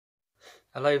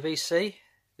Hello VC,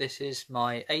 this is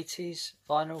my 80s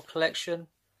vinyl collection.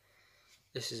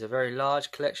 This is a very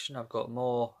large collection. I've got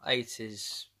more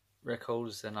 80s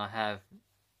records than I have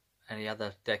any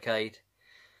other decade.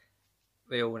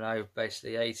 We all know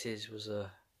basically 80s was a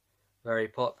very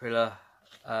popular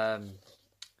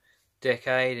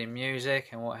decade in music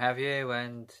and what have you,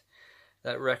 and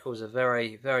that records are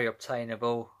very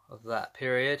obtainable of that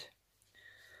period.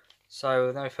 So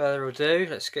with no further ado,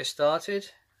 let's get started.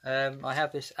 I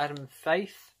have this Adam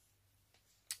Faith.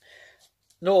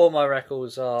 Not all my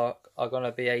records are going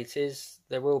to be 80s.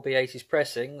 There will be 80s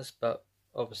pressings, but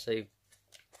obviously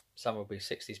some will be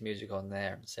 60s music on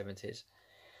there and 70s.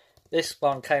 This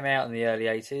one came out in the early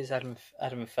 80s,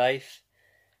 Adam Faith.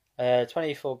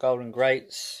 24 Golden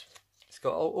Greats. It's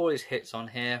got all his hits on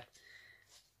here,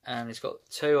 and it's got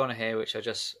two on here which are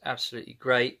just absolutely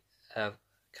great.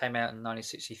 Came out in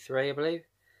 1963, I believe.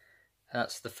 And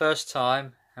that's The First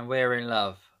Time and We're in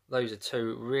Love. Those are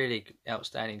two really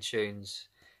outstanding tunes.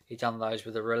 He done those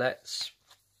with the Roulettes.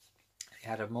 He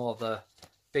had a more of a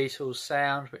Beatles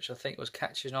sound, which I think was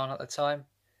catching on at the time.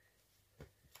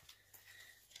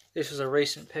 This was a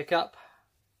recent pickup.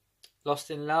 Lost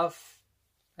in Love,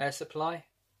 Air Supply. I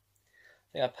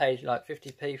think I paid like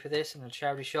 50p for this in a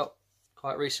charity shop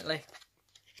quite recently.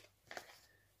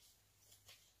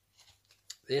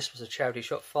 This was a charity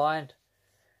shop find.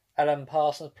 Alan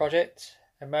Parsons Project,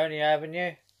 Ammonia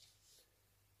Avenue.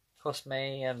 Cost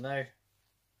me, I don't know,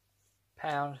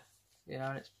 £1, you know,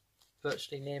 and it's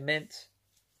virtually near mint.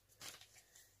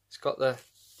 It's got the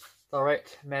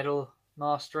direct metal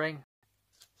mastering.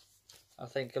 I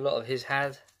think a lot of his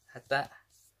had that.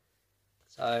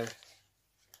 So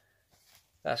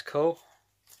that's cool.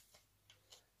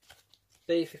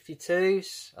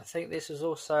 B-52s. I think this was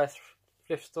also a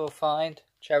thrift store find,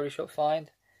 charity shop find.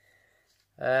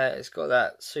 It's got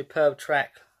that superb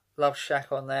track Love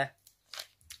Shack on there,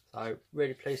 so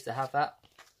really pleased to have that.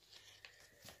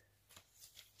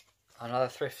 Another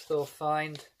thrift store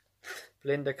find,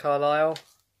 Belinda Carlisle,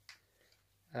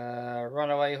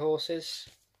 Runaway Horses.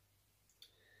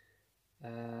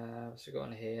 What's it got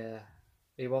on here?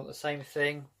 We Want the Same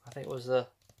Thing, I think was the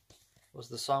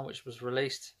song which was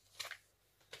released.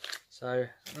 So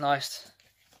nice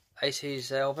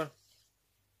 80s album.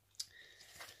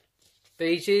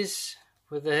 Bee Gees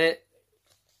with the hit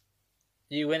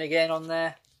You Win Again on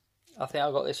there. I think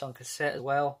I got this on cassette as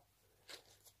well.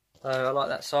 So I like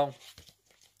that song.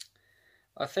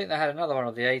 I think they had another one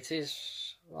of the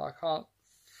 80s. Well, I can't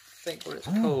think what it's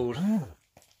called.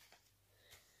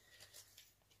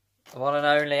 The one and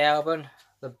only album,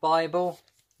 The Bible,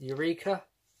 Eureka.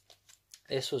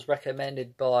 This was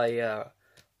recommended by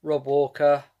Rob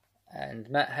Walker and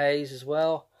Matt Hayes as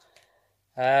well.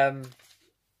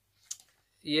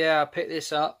 Yeah, I picked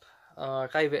this up. I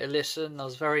gave it a listen. I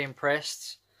was very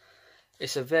impressed.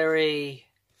 It's a very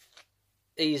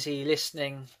easy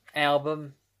listening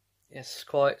album. It's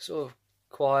quite sort of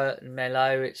quiet and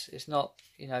mellow. It's not,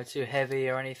 you know, too heavy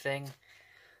or anything.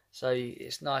 So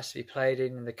it's nice to be played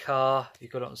in the car if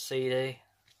you've got it on CD,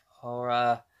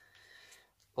 or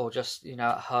just, you know,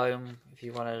 at home if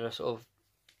you wanted to sort of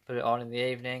put it on in the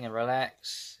evening and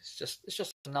relax. It's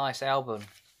just a nice album.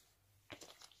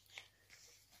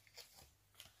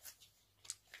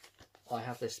 I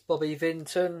have this Bobby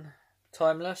Vinton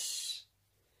Timeless.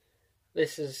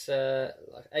 This is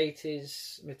like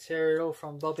 80s material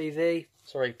from Bobby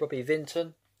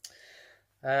Vinton.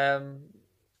 I'm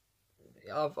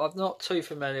not too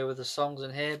familiar with the songs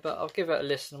in here, but I'll give it a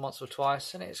listen once or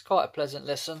twice, and it's quite a pleasant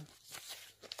listen.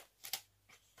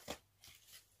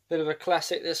 Bit of a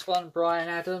classic, this one, Bryan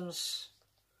Adams,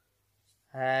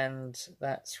 and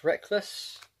that's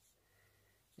Reckless.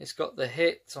 It's got the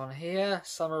hit on here,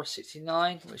 Summer of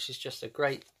 '69, which is just a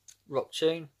great rock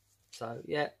tune. So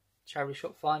yeah, charity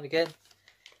shop find again.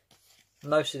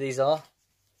 Most of these are.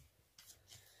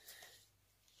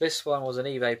 This one was an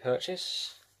eBay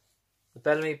purchase. The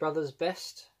Bellamy Brothers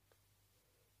Best.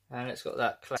 And it's got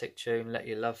that classic tune, Let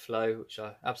Your Love Flow, which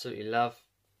I absolutely love.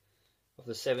 Of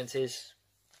the 70s,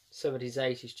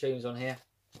 80s tunes on here.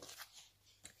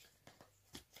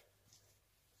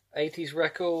 80s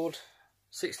record.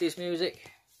 60s music,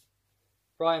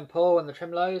 Brian Paul and the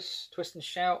Tremolos, Twist and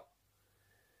Shout.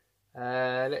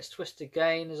 Let's Twist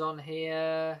Again is on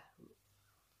here.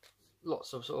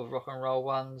 Lots of sort of rock and roll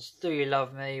ones. Do You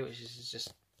Love Me, which is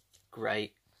just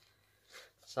great.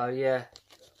 So yeah,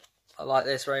 I like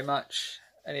this very much.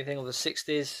 Anything of the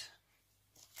 60s.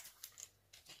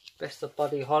 Best of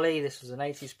Buddy Holly. This was an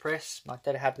 80s press. My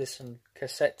dad had this on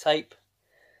cassette tape.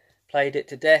 Played it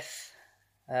to death.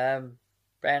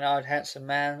 Brown Eyed Handsome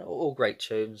Man, all great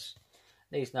tunes.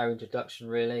 Needs no introduction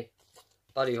really.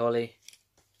 Buddy Holly,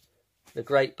 the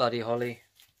great Buddy Holly.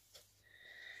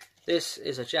 This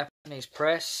is a Japanese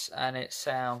press and it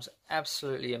sounds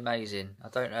absolutely amazing. I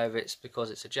don't know if it's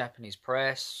because it's a Japanese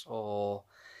press or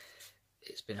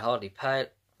it's been hardly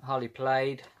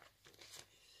played.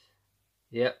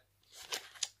 Yep.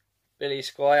 Billy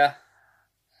Squire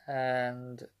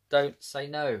and Don't Say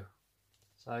No.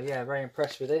 So yeah, very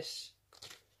impressed with this.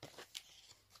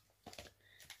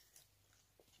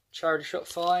 Charity shop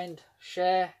find,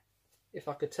 share. If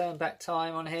I could turn back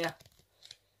time on here.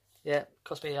 Yeah,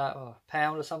 cost me like a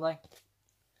 £1 or something.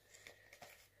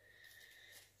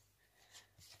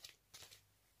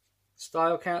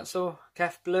 Style Council,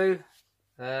 Calf Blue.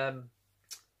 Paul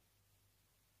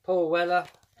Weller,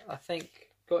 I think,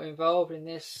 got involved in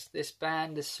this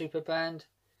band, this super band.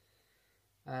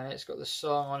 And it's got the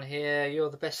song on here, You're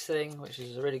the Best Thing, which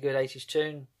is a really good 80s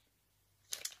tune.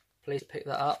 Please pick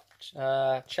that up.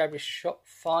 Charity shop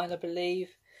find, I believe.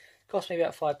 Cost me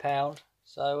about £5.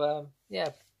 So yeah,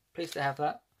 pleased to have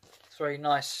that. It's a very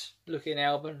nice looking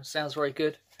album. Sounds very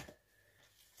good.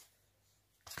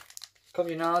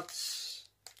 Communards,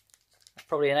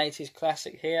 probably an 80s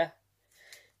classic here.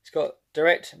 It's got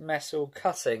Direct Metal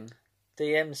Cutting,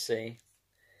 DMC.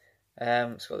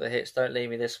 It's got the hits Don't Leave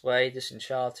Me This Way,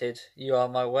 Disenchanted, You Are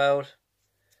My World.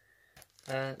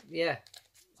 Yeah,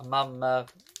 my mum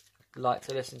liked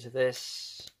to listen to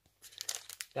this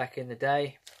back in the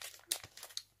day.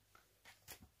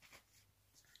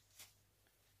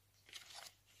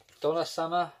 Donna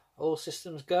Summer, All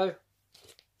Systems Go.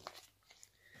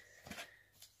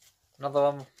 Another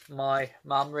one my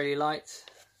mum really liked.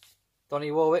 Donnie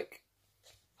Warwick,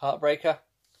 Heartbreaker.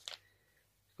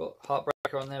 Got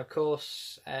Heartbreaker on there, of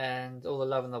course, and All the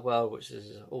Love in the World, which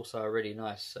is also a really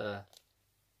nice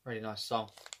song.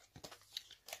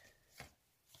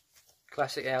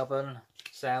 Classic album,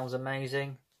 sounds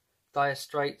amazing. Dire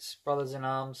Straits, Brothers in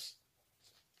Arms.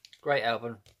 Great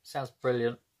album, sounds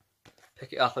brilliant.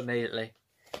 Pick it up immediately.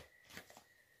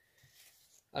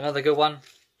 Another good one,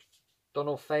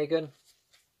 Donald Fagen,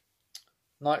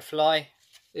 Nightfly.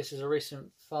 This is a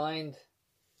recent find.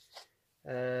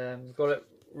 Got it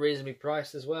reasonably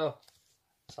priced as well.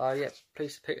 So yeah,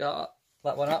 pleased to pick that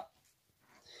one up.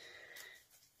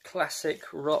 Classic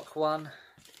rock one.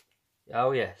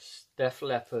 Oh yes, Def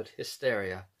Leppard,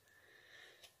 Hysteria.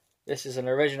 This is an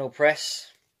original press.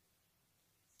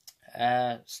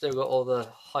 Still got all the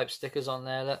hype stickers on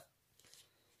there. Look.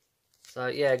 So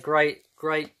yeah, great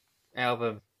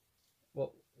album.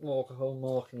 What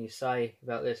more can you say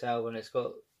about this album? It's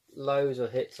got loads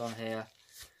of hits on here.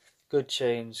 Good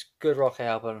tunes, good rock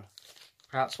album.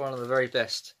 Perhaps one of the very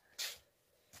best.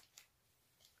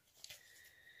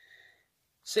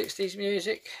 60s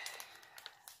music,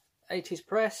 80s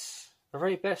press, the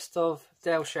very best of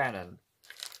Del Shannon.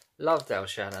 Love Del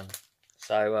Shannon.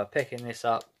 So picking this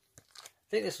up. I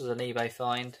think this was an eBay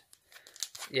find.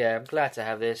 Yeah, I'm glad to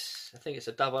have this. I think it's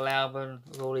a double album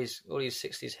with all these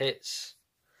 60s hits.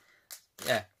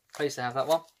 Yeah, pleased to have that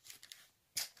one.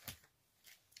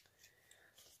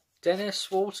 Dennis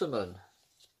Waterman.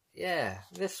 Yeah,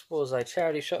 this was a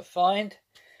charity shop find.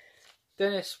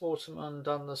 Dennis Waterman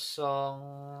done the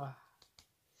song.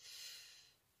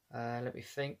 Let me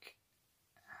think.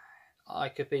 I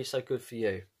Could Be So Good For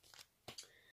You.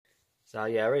 So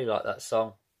yeah, I really like that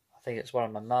song. I think it's one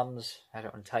of my mum's. Had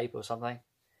it on tape or something.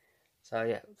 So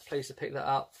yeah, pleased to pick that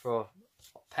up for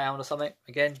 £1 or something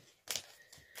again.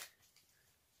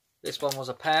 This one was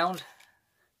 £1.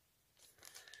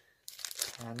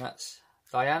 And that's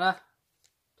Diana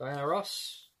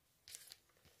Ross.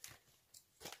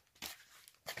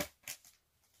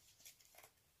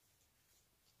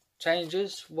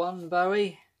 Changes, One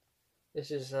Bowie.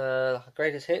 This is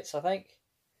greatest hits, I think.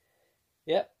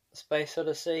 Yep, Space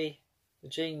Odyssey, The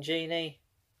Genie,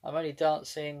 I'm Only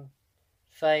Dancing,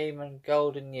 Fame and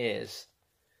Golden Years.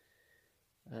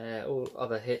 All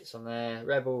other hits on there.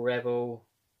 Rebel,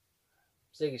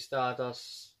 Ziggy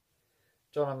Stardust,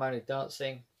 John I'm Only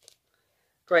Dancing.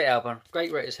 Great album, great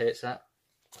greatest hits that.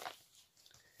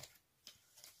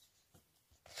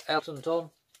 Elton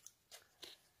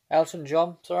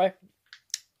John, sorry.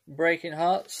 Breaking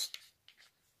Hearts.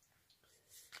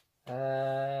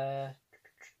 Got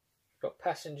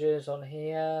Passengers on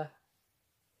here.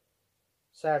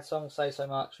 Sad Song, Say So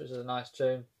Much, which is a nice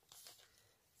tune.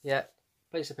 Yeah,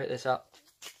 pleased to pick this up.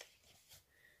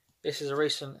 This is a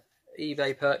recent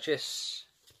eBay purchase.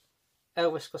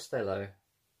 Elvis Costello,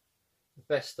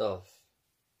 Best Of,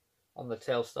 on the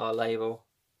Telstar label.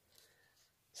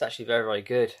 It's actually very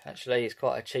good. Actually, it's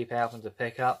quite a cheap album to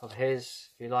pick up of his.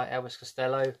 If you like Elvis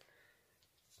Costello,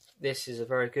 this is a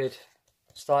very good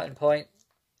starting point.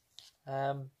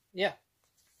 Yeah,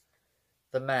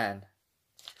 The Man.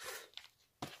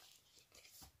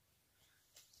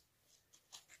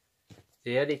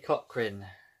 The Eddie Cochran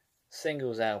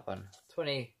singles album.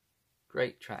 20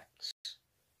 great tracks.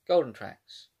 Golden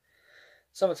tracks.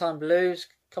 Summertime Blues,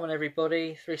 Come On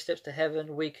Everybody, Three Steps to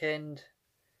Heaven, Weekend,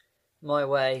 My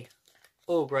Way.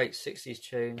 All great 60s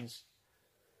tunes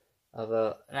of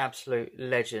an absolute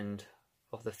legend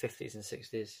of the 50s and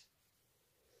 60s.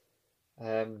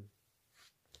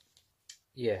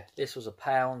 Yeah, this was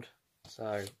 £1.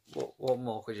 So what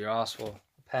more could you ask for?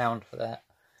 £1 for that.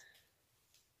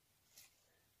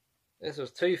 This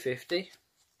was $2.50.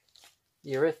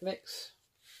 Eurythmics.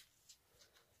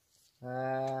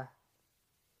 Will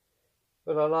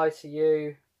I Lie to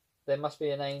You? There Must Be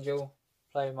an Angel.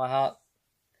 Play With My Heart.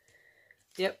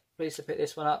 Yep, pleased to pick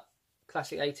this one up.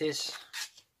 Classic 80s.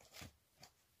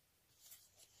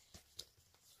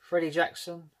 Freddie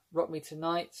Jackson, Rock Me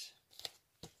Tonight.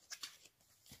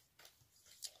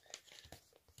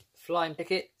 Flying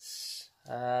Pickets.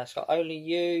 It's got Only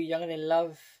You, Young and in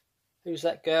Love. Who's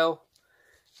That Girl?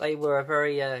 They were a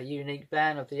very unique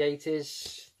band of the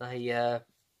 80s.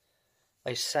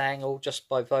 They sang all just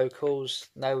by vocals,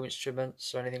 no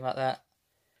instruments or anything like that.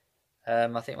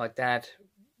 I think my dad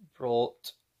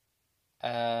brought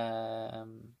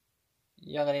Young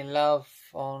and in Love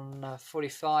on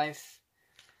 45.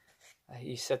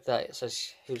 He said that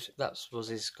that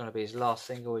was going to be his last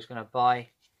single he's going to buy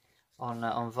on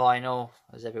vinyl,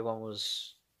 as everyone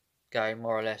was going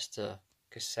more or less to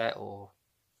cassette or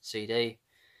CD.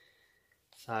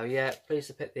 So yeah, pleased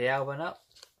to pick the album up,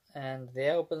 and the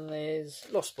album is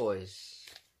Lost Boys.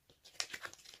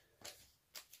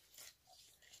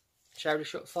 Charity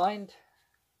Shop Find.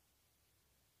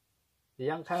 The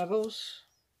Young Cannibals.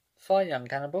 Fine Young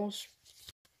Cannibals.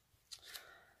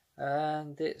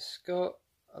 And it's got,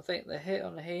 I think the hit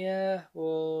on here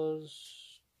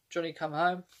was Johnny Come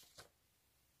Home.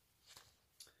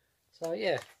 So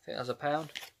yeah, I think that's £1.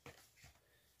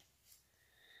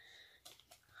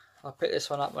 I picked this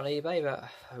one up on eBay about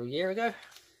a year ago.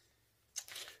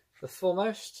 The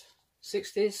foremost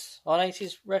 60s on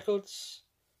 80s records.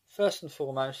 First and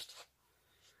foremost,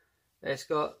 it's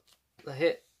got the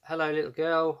hit Hello Little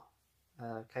Girl.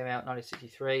 Came out in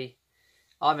 1963.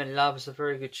 I'm in Love is a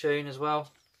very good tune as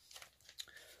well.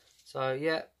 So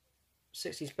yeah,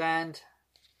 60s band.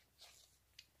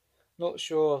 Not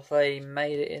sure if they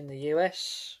made it in the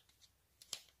US.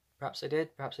 Perhaps they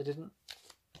did, perhaps they didn't.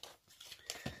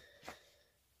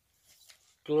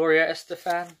 Gloria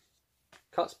Estefan,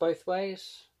 Cuts Both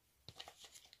Ways.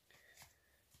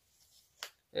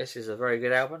 This is a very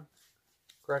good album.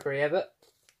 Gregory Abbott,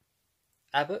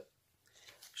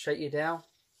 Shake You Down.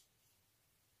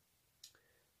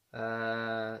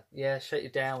 Yeah, Shake You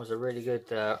Down was a really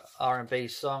good R&B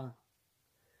song,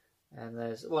 and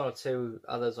there's one or two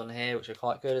others on here which are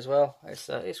quite good as well. It's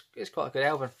quite a good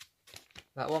album,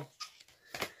 that one.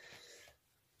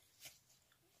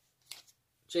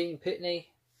 Gene Pitney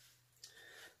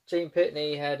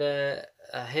had a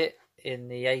hit in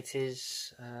the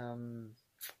 80s.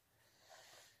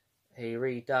 He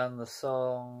redone the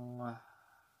song.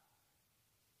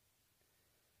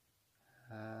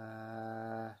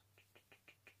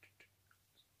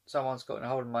 Someone's Gotten a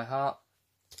Hold of My Heart,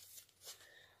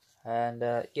 and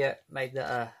yeah, made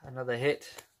that another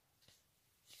hit.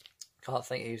 Can't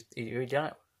think who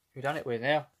done it with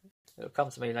now. It'll come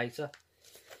to me later.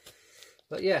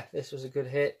 But yeah, this was a good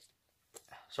hit.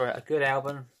 Sorry, a good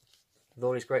album with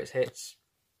all his greatest hits.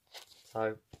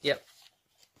 So yep,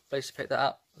 pleased to pick that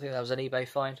up. I think that was an eBay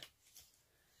find.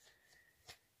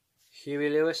 Huey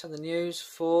Lewis on the News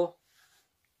 4.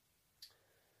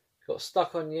 Got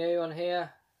Stuck on You on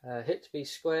here. Hit to Be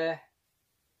Square.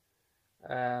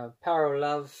 Power of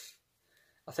Love.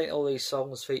 I think all these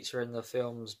songs feature in the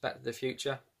films Back to the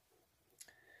Future.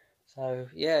 So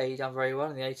yeah, he done very well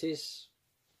in the 80s.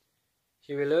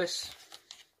 Huey Lewis.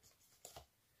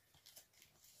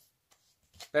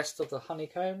 Best of the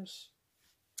Honeycombs.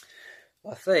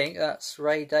 I think that's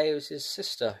Ray Davies'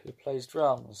 sister who plays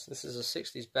drums. This is a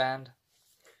 60s band.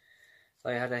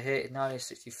 They had a hit in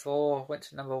 1964, went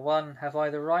to #1, Have I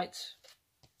the Right?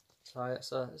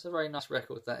 So it's a very nice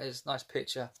record, that is. Nice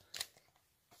picture.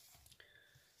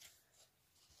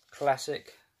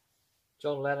 Classic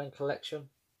John Lennon collection.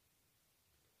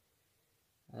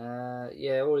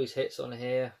 Yeah, all these hits on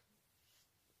here.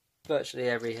 Virtually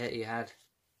every hit he had.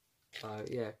 So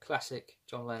yeah, classic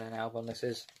John Lennon album this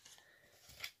is.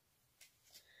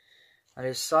 And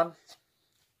his son,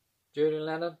 Julian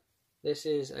Lennon. This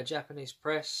is a Japanese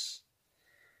press.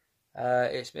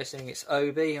 It's missing its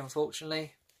obi,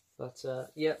 unfortunately, But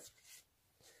yeah,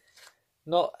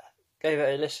 not gave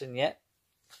it a listen yet,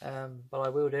 but I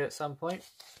will do at some point.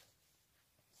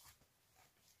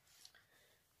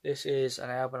 This is an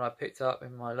album I picked up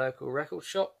in my local record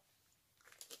shop.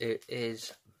 It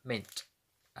is mint,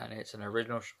 and it's an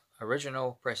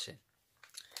original pressing,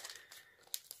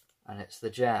 and it's the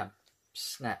Jam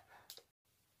Snap.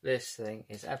 This thing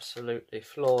is absolutely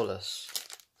flawless,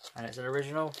 and it's an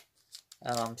original,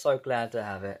 and I'm so glad to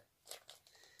have it.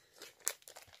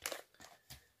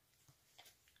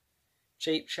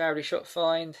 Cheap charity shop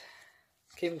find,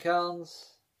 Kim Carnes.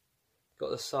 Got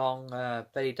the song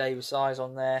Betty Davis Eyes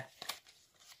on there.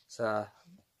 It's a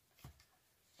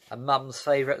mum's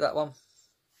favourite, that one.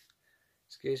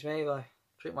 Excuse me if I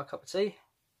drink my cup of tea.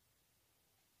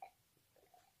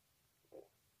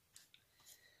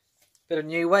 Bit of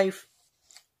new wave.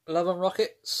 Love and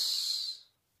Rockets.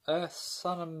 Earth,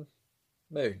 Sun and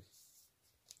Moon.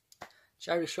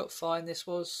 Charity shop find this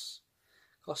was.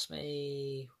 Cost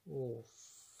me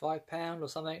 £5 or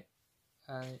something.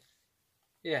 And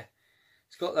yeah.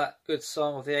 It's got that good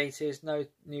song of the 80s, No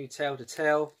New Tale to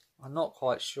Tell. I'm not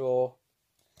quite sure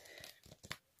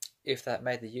if that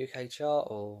made the UK chart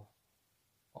or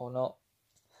not.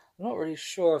 I'm not really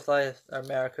sure if they're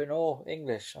American or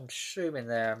English. I'm assuming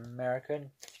they're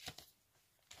American.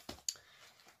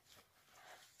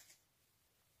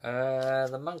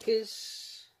 The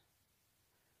Monkeys.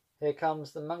 Here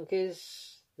Comes the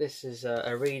Monkeys. This is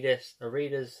a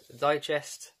Reader's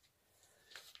Digest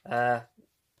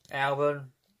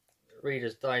album.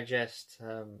 Reader's Digest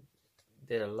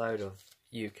did a load of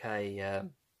UK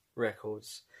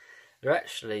records. They're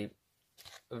actually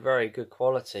very good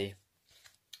quality.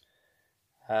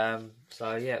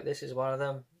 So yeah, this is one of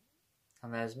them,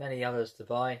 and there's many others to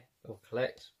buy or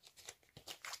collect.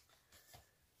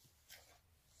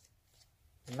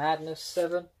 Madness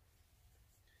 7.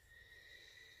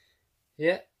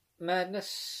 Yeah,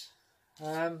 Madness.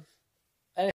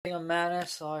 Anything on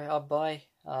Madness I buy.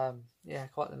 Yeah,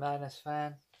 quite the Madness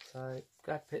fan, so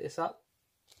glad to pick this up.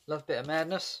 Love a bit of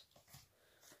Madness.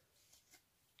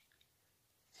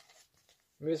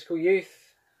 Musical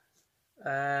Youth.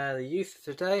 The Youth of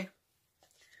Today.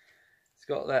 It's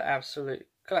got that absolute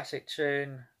classic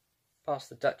tune, Pass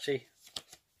the Dutchie,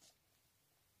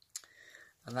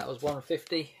 and that was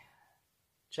 £1.50.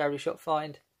 Charity shop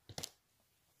find.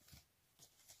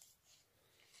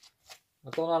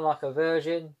 Madonna Like a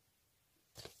Virgin.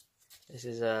 This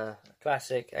is a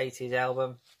classic 80s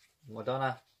album,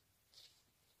 Madonna.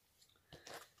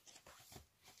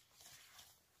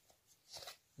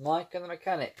 Mike and the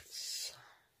Mechanics.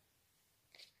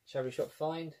 Charity shop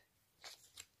find.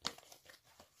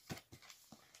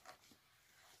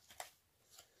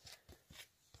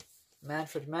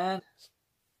 Manfred Mann.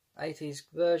 80s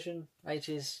version,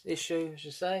 80s issue, I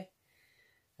should say.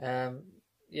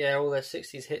 Yeah, all their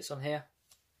 60s hits on here.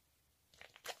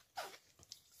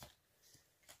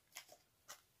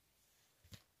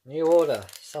 New Order,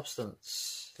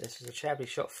 Substance. This is a charity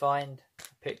shop find. I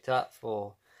picked up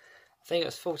for, I think it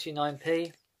was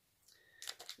 49p.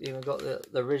 Even got the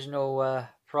original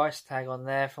price tag on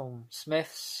there from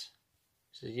Smith's.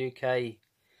 It's a UK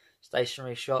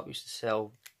stationery shop. Used to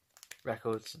sell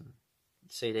records and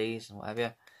CDs and what have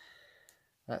you.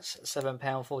 That's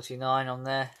 £7.49 on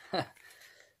there.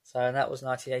 So, and that was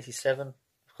 1987,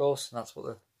 of course, and that's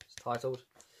what it's titled.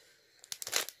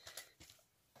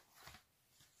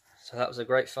 So that was a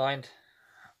great find.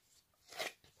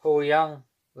 Paul Young,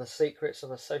 The Secrets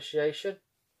of Association.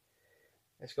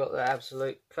 It's got the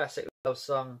absolute classic love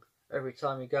song, Every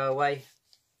Time You Go Away.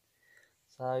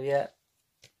 So yeah,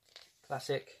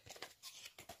 classic.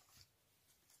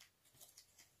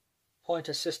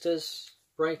 Pointer Sisters,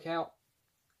 Breakout.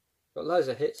 Got loads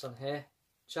of hits on here.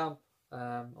 Jump,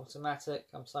 Automatic,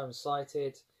 I'm So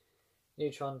Excited,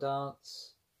 Neutron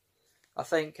Dance. I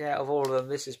think out of all of them,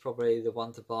 this is probably the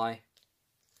one to buy.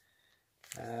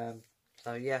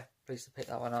 So yeah, pleased to pick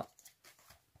that one up.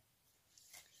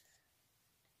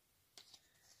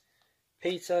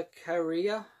 Peter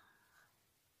Carrea,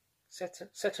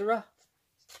 etc.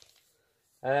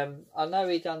 I know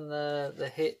he done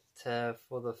the hit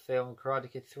for the film Karate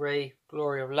Kid 3,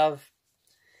 Glory of Love.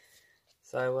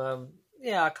 So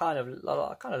yeah, I kind of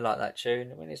like that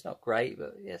tune. I mean, it's not great,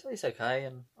 but yeah, it's okay.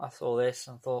 And I saw this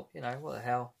and thought, you know, what the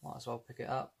hell, might as well pick it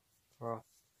up for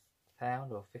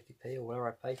 £1 or 50p or whatever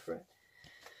I paid for it.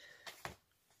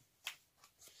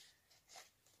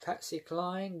 Patsy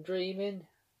Cline, Dreaming.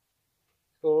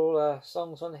 Got all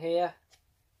songs on here,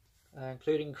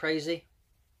 including Crazy.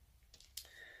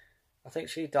 I think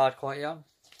she died quite young.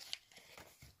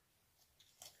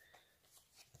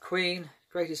 Queen,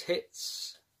 Greatest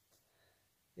Hits.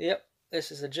 Yep,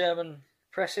 this is a German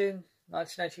pressing,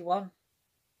 1981.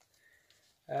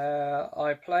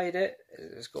 I played it.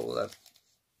 It's got all the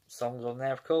songs on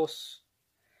there, of course.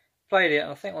 Played it,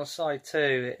 and I think on side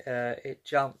 2 it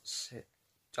jumps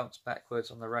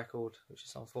backwards on the record, which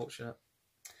is unfortunate.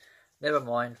 Never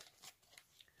mind.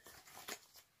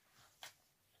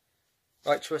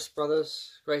 Righteous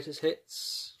Brothers, Greatest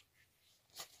Hits.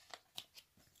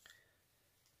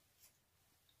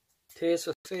 Tears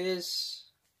for Fears,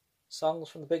 Songs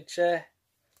from the Big Chair,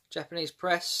 Japanese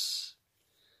Press.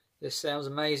 This sounds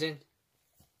amazing.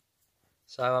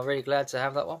 So I'm really glad to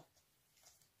have that one.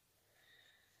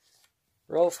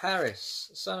 Rolf Harris,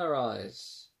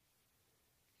 Sunrise.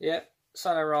 Yep,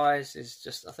 Sunrise is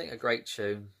just, I think, a great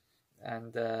tune.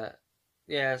 And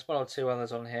yeah, there's one or two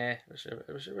others on here which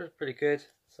are pretty good.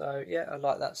 So yeah, I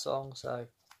like that song, so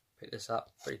picked this up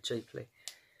pretty cheaply.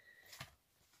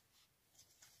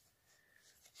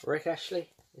 Rick Astley.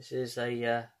 This is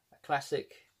a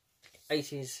classic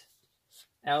 80s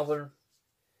album.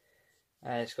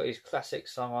 It's got his classic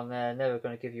song on there, Never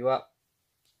Gonna Give You Up,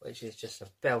 which is just a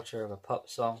belter of a pop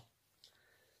song.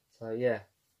 So yeah,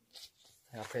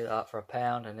 I picked it up for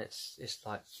 £1 and it's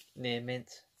like near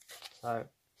mint. So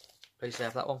pleased to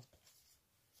have that one.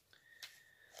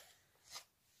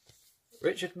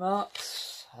 Richard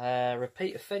Marx,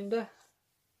 Repeat Offender.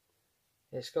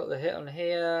 It's got the hit on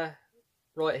here,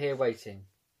 Right Here Waiting.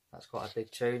 That's quite a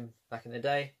big tune back in the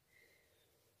day.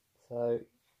 So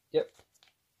yep,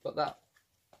 got that.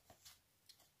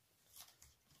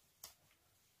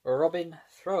 Robin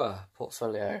Thrower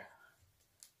portfolio,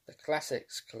 the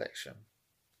classics collection.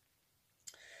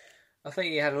 I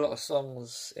think he had a lot of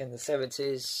songs in the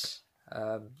 70s,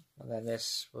 and then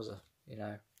this was a,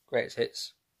 greatest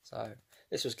hits. So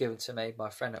this was given to me by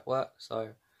a friend at work, so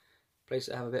pleased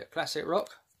to have a bit of classic rock,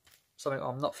 something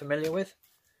I'm not familiar with.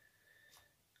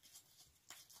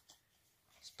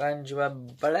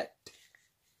 Spanjua Ballet,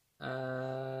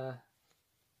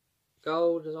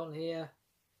 Gold is on here.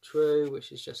 True,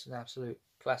 which is just an absolute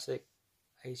classic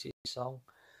 80s song.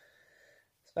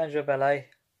 Spanjua Ballet,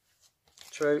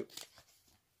 True.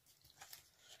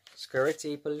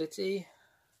 Scariti Politi,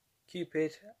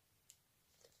 Cupid.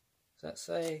 Does that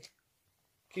say?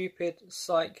 Cupid,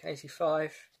 Psych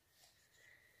 85.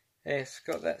 It's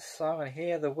got that song on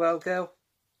here, The Well Girl,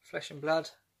 Flesh and Blood.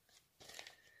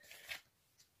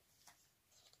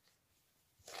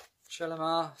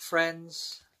 Shalimar,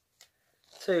 Friends.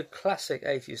 Two classic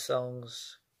 80s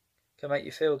songs. Can make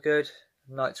you feel good,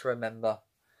 Night to Remember.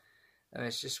 And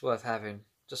it's just worth having,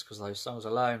 just because of those songs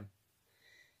alone.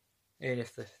 Even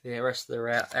if the rest of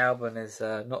the album is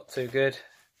not too good.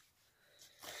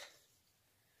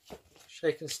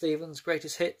 Shakin' Stevens,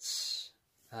 Greatest Hits.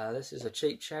 This is a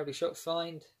cheap charity shop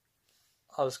find.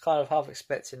 I was kind of half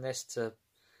expecting this to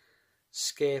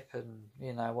skip and,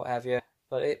 what have you.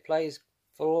 But it plays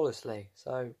flawlessly.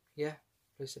 So, yeah,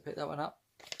 pleased to pick that one up.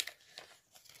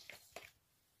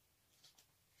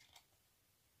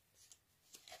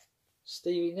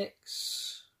 Stevie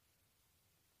Nicks,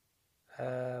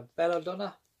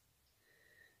 Belladonna.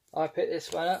 I picked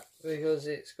this one up because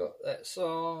it's got that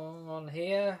song on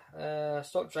here,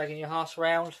 Stop Dragging Your Heart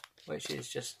Around, which is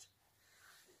just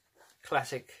a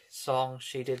classic song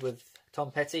she did with Tom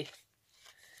Petty.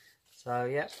 So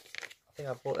yeah, I think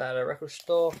I bought that at a record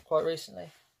store quite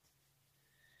recently.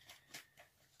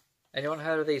 Anyone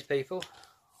heard of these people?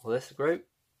 Well, this group,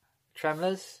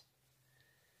 Tremblers.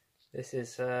 This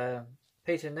is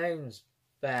Peter Noon's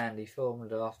band. He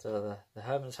formed after the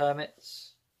Herman's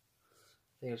Hermits.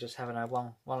 I think he was just having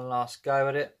one last go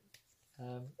at it.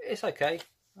 It's okay.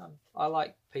 I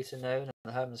like Peter Noon and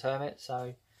the Herman's Hermits,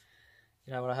 so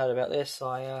when I heard about this,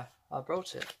 I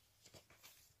brought it.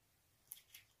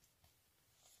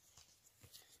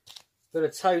 Bit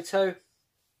of Toto,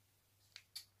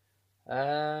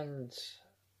 and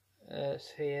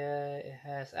it's here. It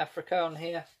has Africa on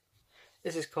here.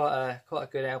 This is quite a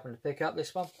good album to pick up,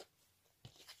 this one.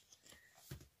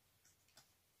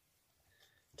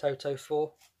 Toto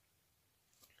 4.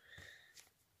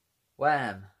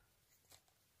 Wham!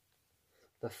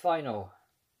 The Final.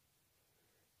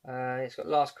 It's got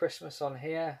Last Christmas on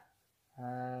here.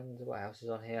 And what else is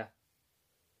on here?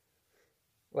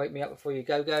 Wake Me Up Before You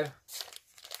Go Go.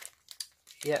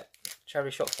 Yep, charity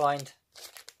shop find.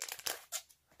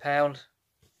 £1.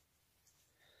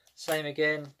 Same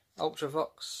again.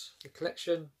 Ultravox, the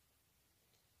collection.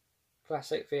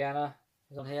 Classic Vienna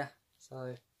is on here.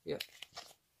 So, yep.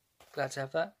 Glad to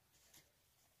have that.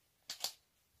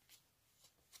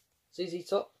 ZZ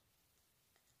Top.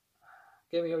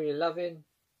 Give Me All Your Lovin'.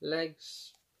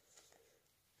 Legs.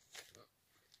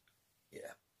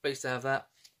 Yeah, pleased to have that.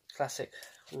 classic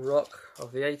rock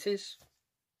of the 80s.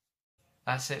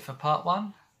 That's it for part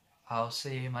 1. I'll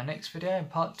see you in my next video in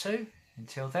part 2.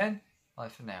 Until then, bye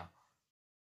for now.